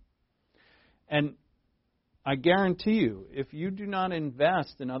 And I guarantee you, if you do not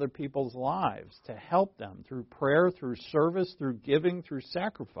invest in other people's lives to help them through prayer, through service, through giving, through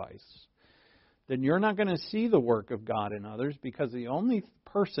sacrifice, then you're not going to see the work of God in others, because the only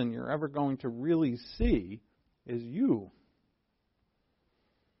person you're ever going to really see is you.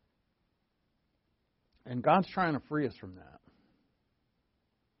 And God's trying to free us from that.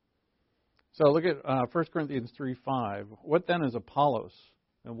 So look at 1 Corinthians 3:5. What then is Apollos?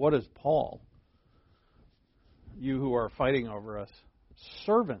 And what is Paul? You who are fighting over us.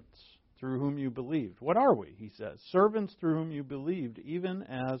 Servants through whom you believed. What are we? He says. Servants through whom you believed, even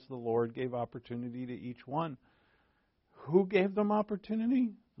as the Lord gave opportunity to each one. Who gave them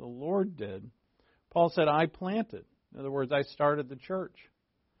opportunity? The Lord did. Paul said, I planted. In other words, I started the church.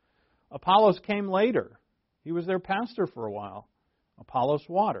 Apollos came later. He was their pastor for a while. Apollos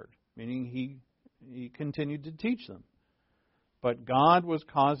watered, meaning he continued to teach them. But God was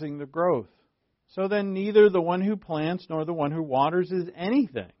causing the growth. So then neither the one who plants nor the one who waters is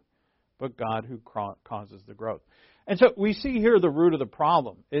anything, but God who causes the growth. And so we see here the root of the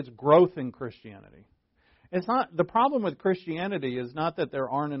problem. It's growth in Christianity. It's not the problem with Christianity is not that there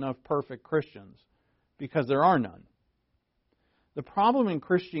aren't enough perfect Christians, because there are none. The problem in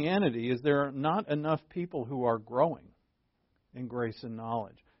Christianity is there are not enough people who are growing in grace and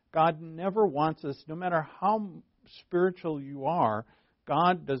knowledge. God never wants us, no matter how spiritual you are,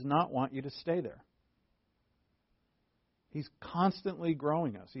 God does not want you to stay there. He's constantly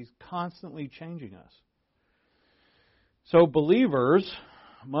growing us. He's constantly changing us. So believers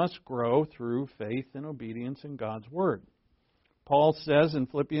must grow through faith and obedience in God's Word. Paul says in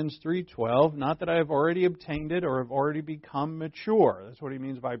Philippians 3:12, not that I have already obtained it or have already become mature. That's what he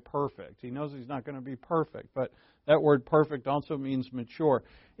means by perfect. He knows he's not going to be perfect, but that word perfect also means mature.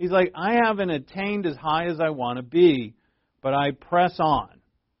 He's like, I haven't attained as high as I want to be, but I press on.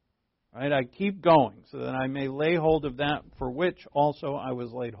 Right? I keep going so that I may lay hold of that for which also I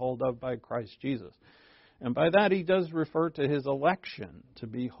was laid hold of by Christ Jesus. And by that he does refer to his election to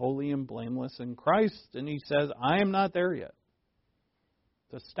be holy and blameless in Christ. And he says, I am not there yet.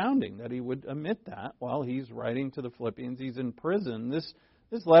 It's astounding that he would admit that while he's writing to the Philippians. He's in prison. This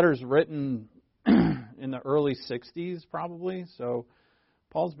letter's written in the early 60s probably. So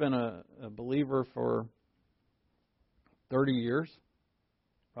Paul's been a believer for 30 years,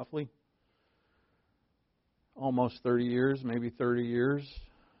 roughly. Almost 30 years, maybe 30 years.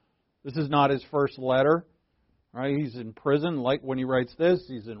 This is not his first letter, right? He's in prison. Like when he writes this,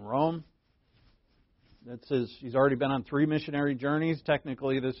 he's in Rome. He's already been on 3 missionary journeys.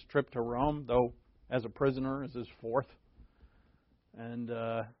 Technically, this trip to Rome, though, as a prisoner, is his 4th. And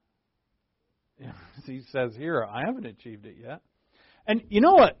he says here, I haven't achieved it yet. And you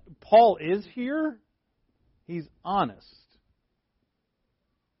know what Paul is here? He's honest.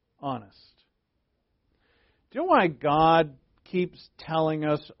 Honest. Do you know why God keeps telling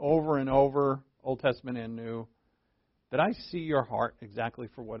us over and over, Old Testament and New, that I see your heart exactly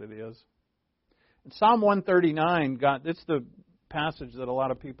for what it is? In Psalm 139, it's the passage that a lot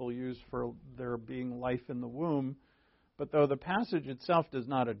of people use for there being life in the womb. But though the passage itself does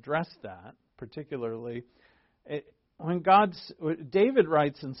not address that particularly, David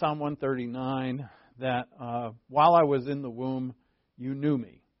writes in Psalm 139 that while I was in the womb, you knew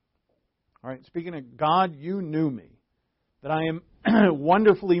me. All right, speaking of God, you knew me, that I am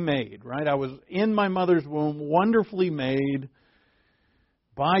wonderfully made. Right, I was in my mother's womb, wonderfully made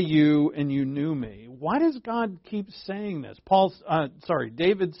by you, and you knew me. Why does God keep saying this?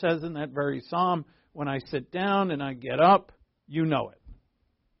 David says in that very psalm, when I sit down and I get up, you know it.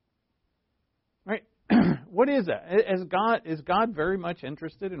 Right? What is that? Is God very much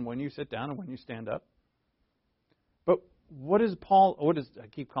interested in when you sit down and when you stand up? But what is I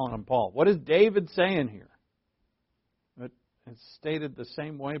keep calling him Paul. What is David saying here? It's stated the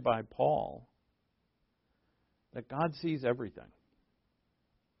same way by Paul, that God sees everything.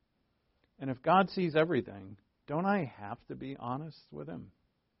 And if God sees everything, don't I have to be honest with Him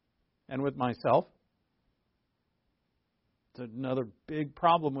and with myself? It's another big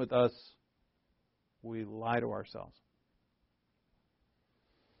problem with us. We lie to ourselves.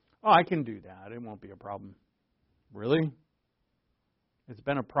 Oh, I can do that. It won't be a problem. Really? It's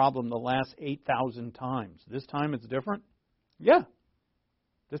been a problem the last 8,000 times. This time it's different? Yeah.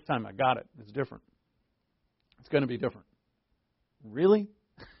 This time I got it. It's different. It's going to be different. Really?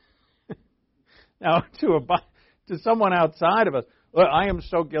 Now, to someone outside of us, look, I am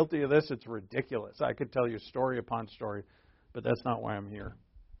so guilty of this, it's ridiculous. I could tell you story upon story, but that's not why I'm here.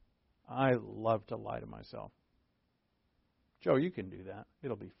 I love to lie to myself. Joe, you can do that.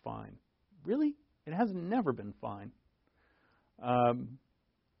 It'll be fine. Really? It has never been fine. So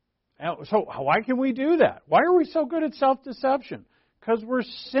why can we do that? Why are we so good at self-deception? Because we're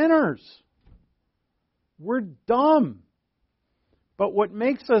sinners. We're dumb. But what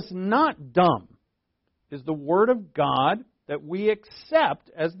makes us not dumb is the Word of God that we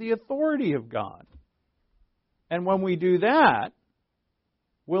accept as the authority of God. And when we do that,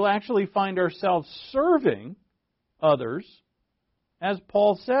 we'll actually find ourselves serving others, as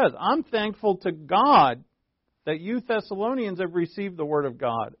Paul says. I'm thankful to God that you Thessalonians have received the Word of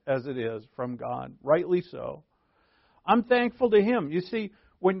God as it is from God, rightly so. I'm thankful to Him. You see,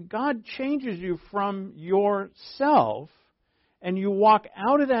 when God changes you from yourself and you walk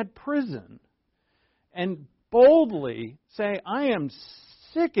out of that prison and boldly say, I am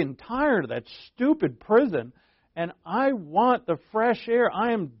sick and tired of that stupid prison, and I want the fresh air.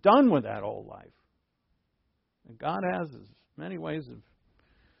 I am done with that old life. And God has as many ways of,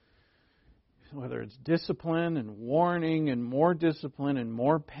 whether it's discipline and warning and more discipline and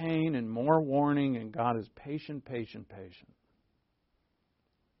more pain and more warning, and God is patient, patient, patient.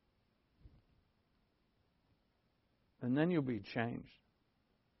 And then you'll be changed.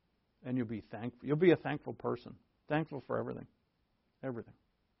 And you'll be thankful. You'll be a thankful person. Thankful for everything. Everything.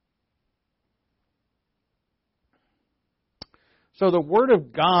 So the Word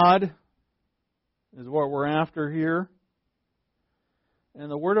of God is what we're after here.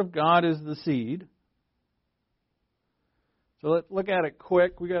 And the Word of God is the seed. So let's look at it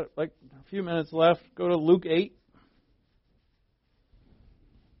quick. We got like a few minutes left. Go to Luke 8.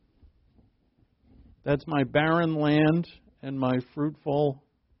 That's my barren land and my fruitful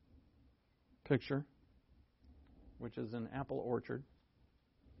picture, which is an apple orchard.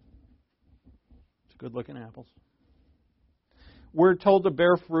 It's good-looking apples. We're told to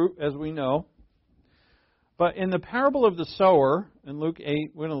bear fruit, as we know. But in the parable of the sower, in Luke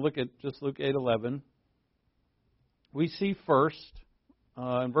 8, we're going to look at just Luke 8:11. We see first,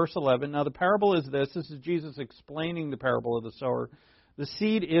 in verse 11, now the parable is this. This is Jesus explaining the parable of the sower. The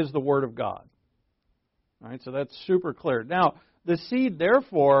seed is the Word of God. All right, so that's super clear. Now, the seed,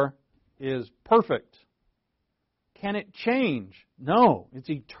 therefore, is perfect. Can it change? No, it's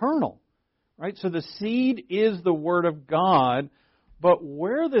eternal. Right? So the seed is the Word of God, but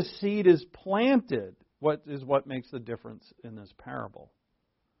where the seed is planted, what makes the difference in this parable.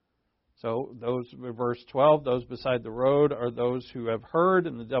 So those, verse 12, those beside the road are those who have heard,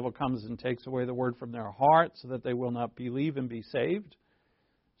 and the devil comes and takes away the word from their heart so that they will not believe and be saved.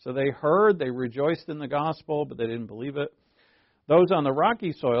 So they heard, they rejoiced in the gospel, but they didn't believe it. Those on the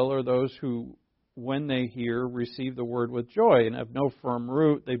rocky soil are those who, when they hear, receive the word with joy and have no firm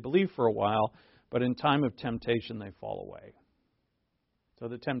root. They believe for a while, but in time of temptation they fall away. So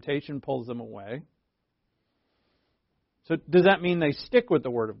the temptation pulls them away. So does that mean they stick with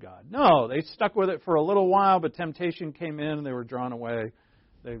the Word of God? No, they stuck with it for a little while, but temptation came in and they were drawn away.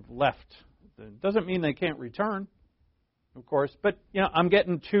 They've left. It doesn't mean they can't return, of course. But, I'm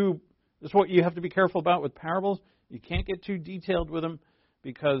getting too... This is what you have to be careful about with parables. You can't get too detailed with them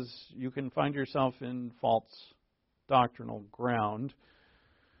because you can find yourself in false doctrinal ground.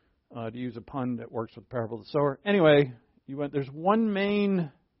 To use a pun that works with parable of the sower. Anyway, there's one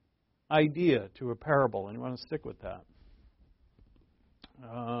main idea to a parable, and you want to stick with that.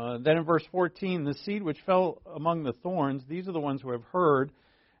 Then in verse 14, the seed which fell among the thorns, these are the ones who have heard,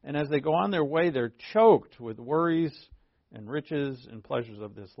 and as they go on their way, they're choked with worries and riches and pleasures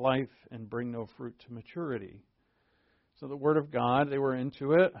of this life and bring no fruit to maturity. So the Word of God, they were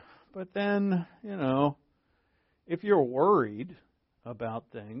into it, but then, if you're worried about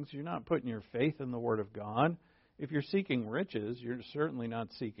things, you're not putting your faith in the Word of God. If you're seeking riches, you're certainly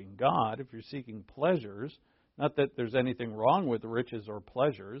not seeking God. If you're seeking pleasures, not that there's anything wrong with riches or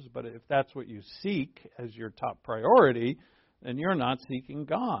pleasures, but if that's what you seek as your top priority, then you're not seeking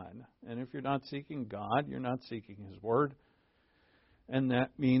God. And if you're not seeking God, you're not seeking His Word. And that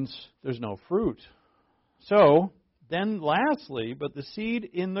means there's no fruit. So, then lastly, but the seed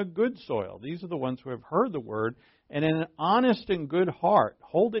in the good soil. These are the ones who have heard the Word, and in an honest and good heart,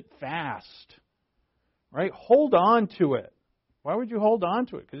 hold it fast. Right? Hold on to it. Why would you hold on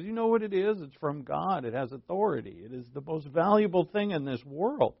to it? Because you know what it is. It's from God. It has authority. It is the most valuable thing in this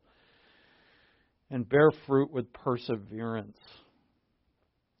world. And bear fruit with perseverance.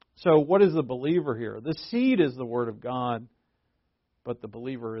 So what is the believer here? The seed is the Word of God, but the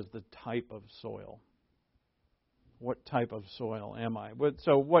believer is the type of soil. What type of soil am I?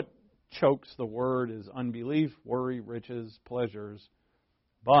 So what chokes the Word is unbelief, worry, riches, pleasures.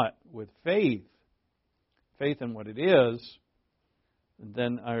 But with faith in what it is,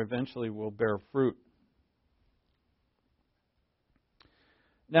 then I eventually will bear fruit.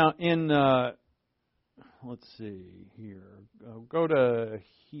 Now, let's see here. Go to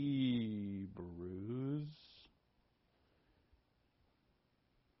Hebrews.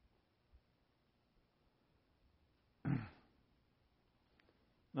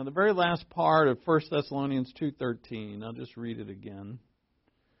 Now, the very last part of 1 Thessalonians 2:13, I'll just read it again.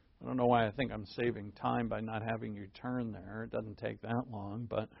 I don't know why I think I'm saving time by not having you turn there. It doesn't take that long.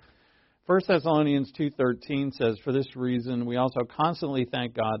 But 1 Thessalonians 2:13 says, "For this reason we also constantly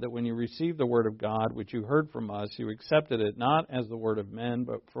thank God that when you received the Word of God, which you heard from us, you accepted it not as the word of men,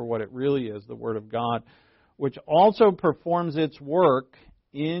 but for what it really is, the Word of God, which also performs its work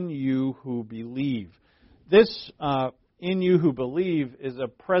in you who believe." This in you who believe is a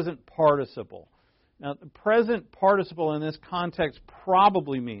present participle. Now, the present participle in this context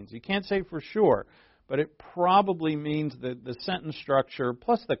probably means, you can't say for sure, but it probably means that the sentence structure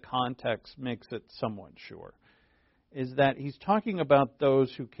plus the context makes it somewhat sure, is that he's talking about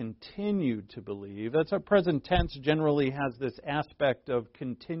those who continue to believe. That's a present tense generally has this aspect of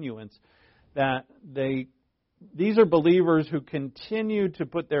continuance, that these are believers who continue to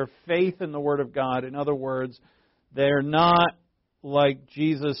put their faith in the Word of God. In other words, they're not, like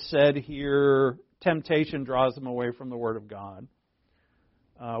Jesus said here, temptation draws them away from the Word of God.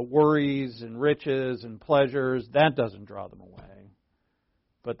 Worries and riches and pleasures, that doesn't draw them away.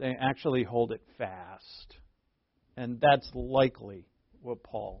 But they actually hold it fast. And that's likely what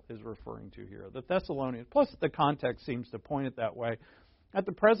Paul is referring to here. The Thessalonians, plus the context seems to point it that way, at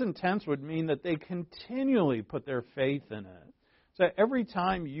the present tense would mean that they continually put their faith in it. So every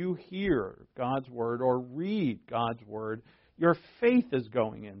time you hear God's Word or read God's Word, your faith is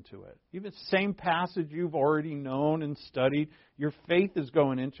going into it. Even the same passage you've already known and studied, your faith is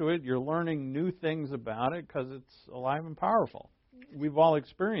going into it. You're learning new things about it because it's alive and powerful. We've all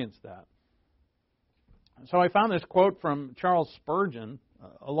experienced that. So I found this quote from Charles Spurgeon,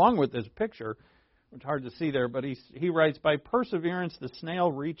 along with this picture, which is hard to see there, but he writes, "By perseverance the snail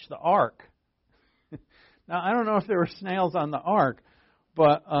reached the ark." Now, I don't know if there were snails on the ark,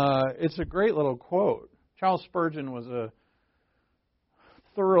 but it's a great little quote. Charles Spurgeon was a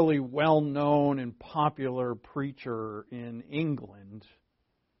thoroughly well-known and popular preacher in England.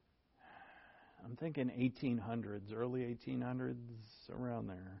 I'm thinking 1800s, early 1800s, around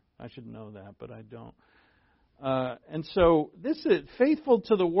there. I should know that, but I don't. And so this is faithful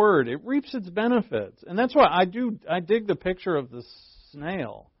to the Word. It reaps its benefits. And that's why I dig the picture of the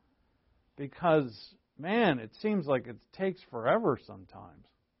snail. Because, man, it seems like it takes forever sometimes.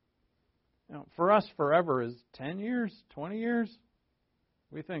 For us, forever is 10 years, 20 years.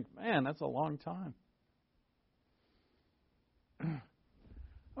 We think, man, that's a long time.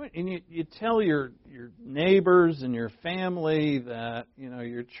 And you tell your neighbors and your family that,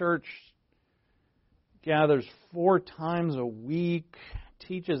 your church gathers 4 times a week,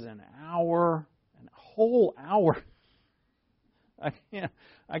 teaches an hour, a whole hour.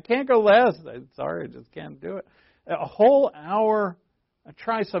 I can't go less. I'm sorry, I just can't do it. A whole hour. I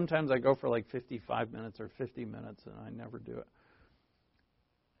try sometimes. I go for like 55 minutes or 50 minutes, and I never do it.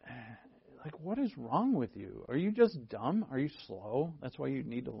 Like, what is wrong with you? Are you just dumb? Are you slow? That's why you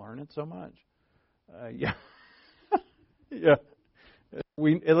need to learn it so much. Yeah, yeah.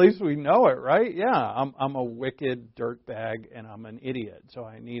 At least we know it, right? Yeah, I'm a wicked dirtbag, and I'm an idiot, so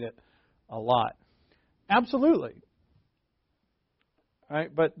I need it a lot. Absolutely.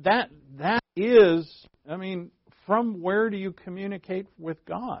 Right, but that is, I mean, from where do you communicate with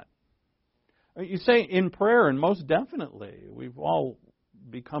God? You say in prayer, and most definitely, we've all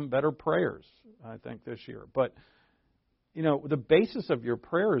become better prayers, I think, this year. But, you know, the basis of your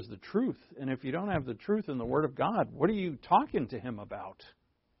prayer is the truth. And if you don't have the truth in the Word of God, what are you talking to Him about?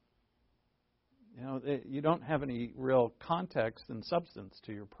 You know, you don't have any real context and substance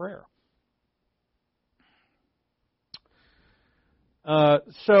to your prayer.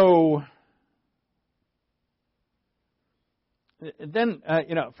 So then,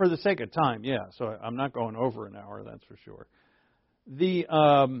 you know, for the sake of time, yeah, so I'm not going over an hour, that's for sure. Maybe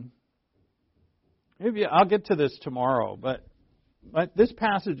I'll get to this tomorrow, but this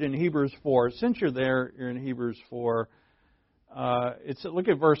passage in Hebrews 4, since you're there, you're in Hebrews 4, look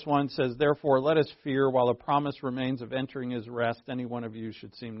at verse 1, it says, "Therefore let us fear, while the promise remains of entering His rest, any one of you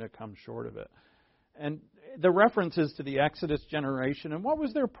should seem to come short of it." And the reference is to the Exodus generation. And what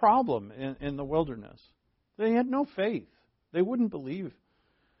was their problem in the wilderness? They had no faith. They wouldn't believe.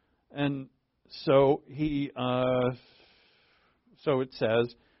 And so so it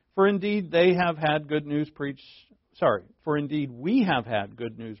says, for indeed we have had good news preached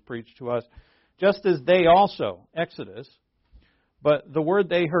to us, just as they also, Exodus, but the word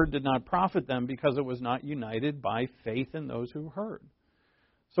they heard did not profit them, because it was not united by faith in those who heard.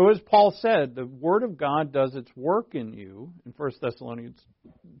 So as Paul said, the Word of God does its work in you, in 1 Thessalonians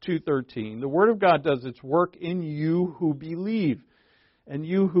 2:13. The Word of God does its work in you who believe. And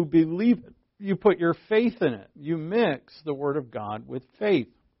you who believe it, you put your faith in it. You mix the Word of God with faith.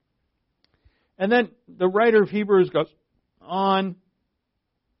 And then the writer of Hebrews goes on,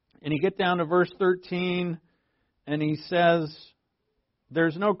 and you get down to verse 13, and he says,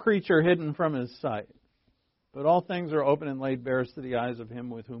 "There's no creature hidden from His sight, but all things are open and laid bare to the eyes of Him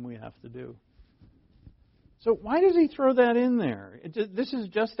with whom we have to do." So why does he throw that in there? This is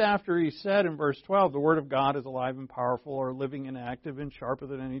just after he said in verse 12, "The Word of God is alive and powerful, or living and active and sharper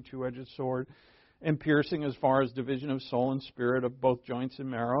than any two-edged sword, and piercing as far as division of soul and spirit, of both joints and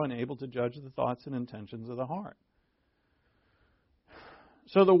marrow, and able to judge the thoughts and intentions of the heart."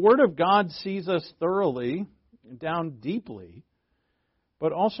 So the Word of God sees us thoroughly, down deeply,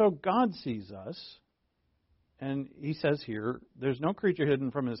 but also God sees us. And he says here, there's no creature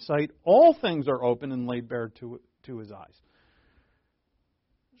hidden from His sight. All things are open and laid bare to His eyes.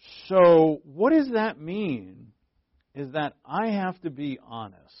 So what does that mean? Is that I have to be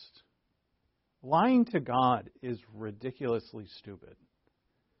honest. Lying to God is ridiculously stupid.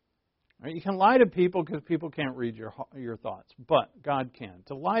 Right? You can lie to people because people can't read your thoughts, but God can.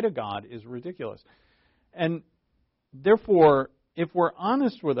 To lie to God is ridiculous. And therefore, if we're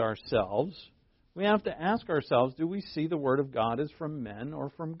honest with ourselves, we have to ask ourselves, do we see the Word of God as from men or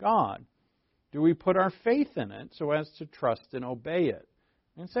from God? Do we put our faith in it so as to trust and obey it?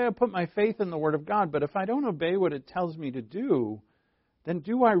 And say, I put my faith in the Word of God, but if I don't obey what it tells me to do, then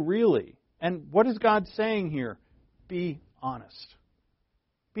do I really? And what is God saying here? Be honest.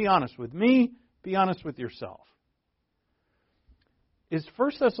 Be honest with me. Be honest with yourself. Is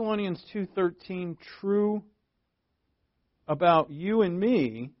 1 Thessalonians 2:13 true about you and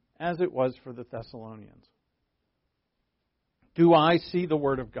me as it was for the Thessalonians? Do I see the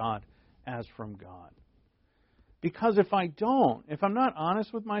Word of God as from God? Because if I don't, if I'm not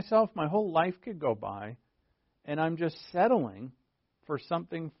honest with myself, my whole life could go by and I'm just settling for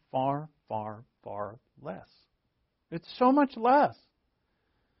something far, far, far less. It's so much less.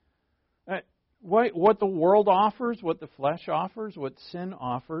 What the world offers, what the flesh offers, what sin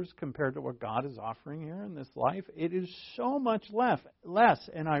offers compared to what God is offering here in this life, it is so much less.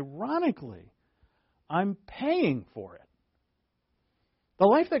 And ironically, I'm paying for it. The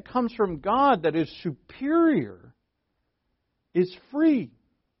life that comes from God that is superior is free.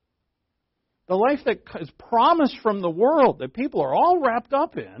 The life that is promised from the world that people are all wrapped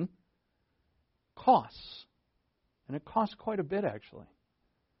up in costs. And it costs quite a bit, actually.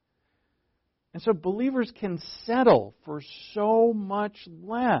 And so believers can settle for so much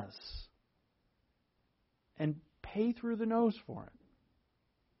less and pay through the nose for it.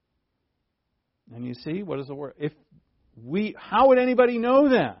 And you see, what is the Word? How would anybody know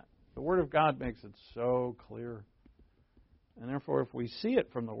that? The Word of God makes it so clear. And therefore, if we see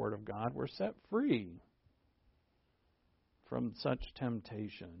it from the Word of God, we're set free from such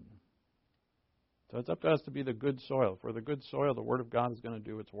temptation. So it's up to us to be the good soil. For the good soil, the Word of God is going to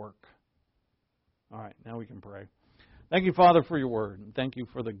do its work. All right, now we can pray. Thank you, Father, for your Word. And thank you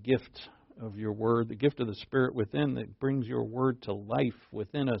for the gift of your Word, the gift of the Spirit within that brings your Word to life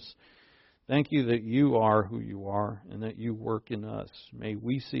within us. Thank you that you are who you are and that you work in us. May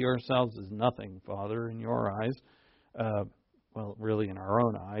we see ourselves as nothing, Father, in your eyes. Well, really in our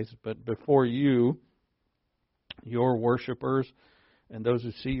own eyes, but before you, your worshipers, and those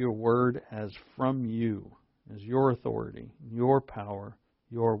who see your word as from you, as your authority, your power,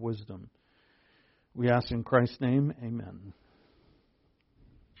 your wisdom. We ask in Christ's name, amen.